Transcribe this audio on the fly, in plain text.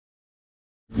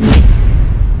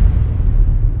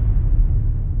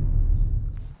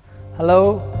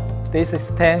Hello, this is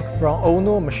Tank from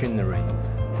Ounuo Machinery.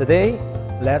 Today,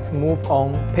 let's move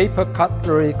on paper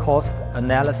cutlery cost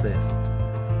analysis.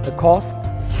 The cost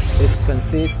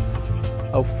consists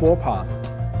of 4 parts: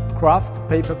 craft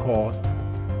paper cost,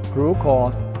 glue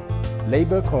cost,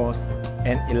 labor cost,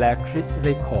 and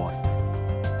electricity cost.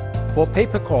 For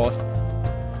paper cost,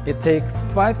 it takes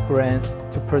 5 grams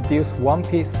to produce 1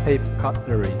 piece paper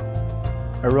cutlery.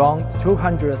 Around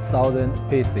 200,000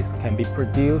 pieces can be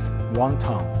produced 1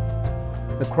 ton.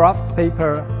 The craft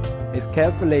paper is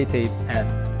calculated at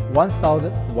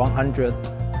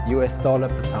 $1,100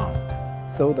 per ton,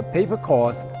 so the paper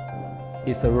cost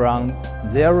is around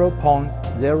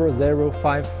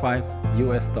 $0.0055.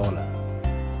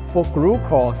 For glue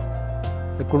cost,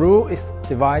 the glue is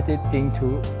divided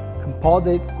into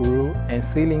composite glue and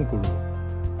sealing glue.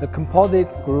 The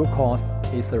composite glue cost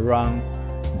is around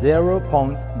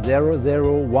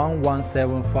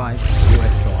 $0.001175.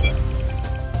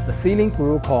 The sealing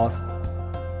glue cost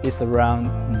is around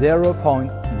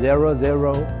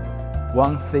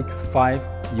 $0.00165.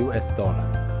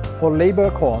 For labor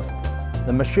cost,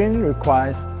 the machine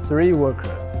requires 3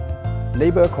 workers.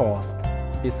 Labor cost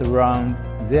is around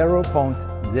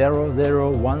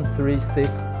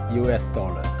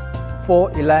 $0.00136.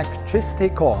 For electricity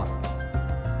cost,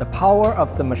 the power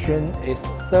of the machine is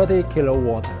 30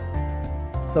 kilowatt,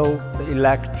 so the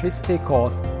electricity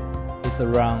cost is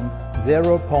around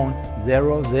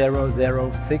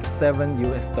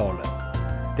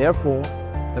 $0.00067. Therefore,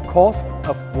 the cost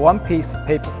of 1 piece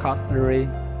paper cutlery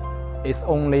is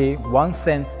only 1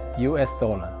 cent US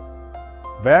dollar.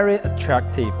 Very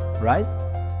attractive, right?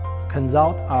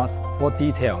 Consult us for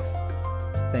details.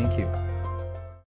 Thank you.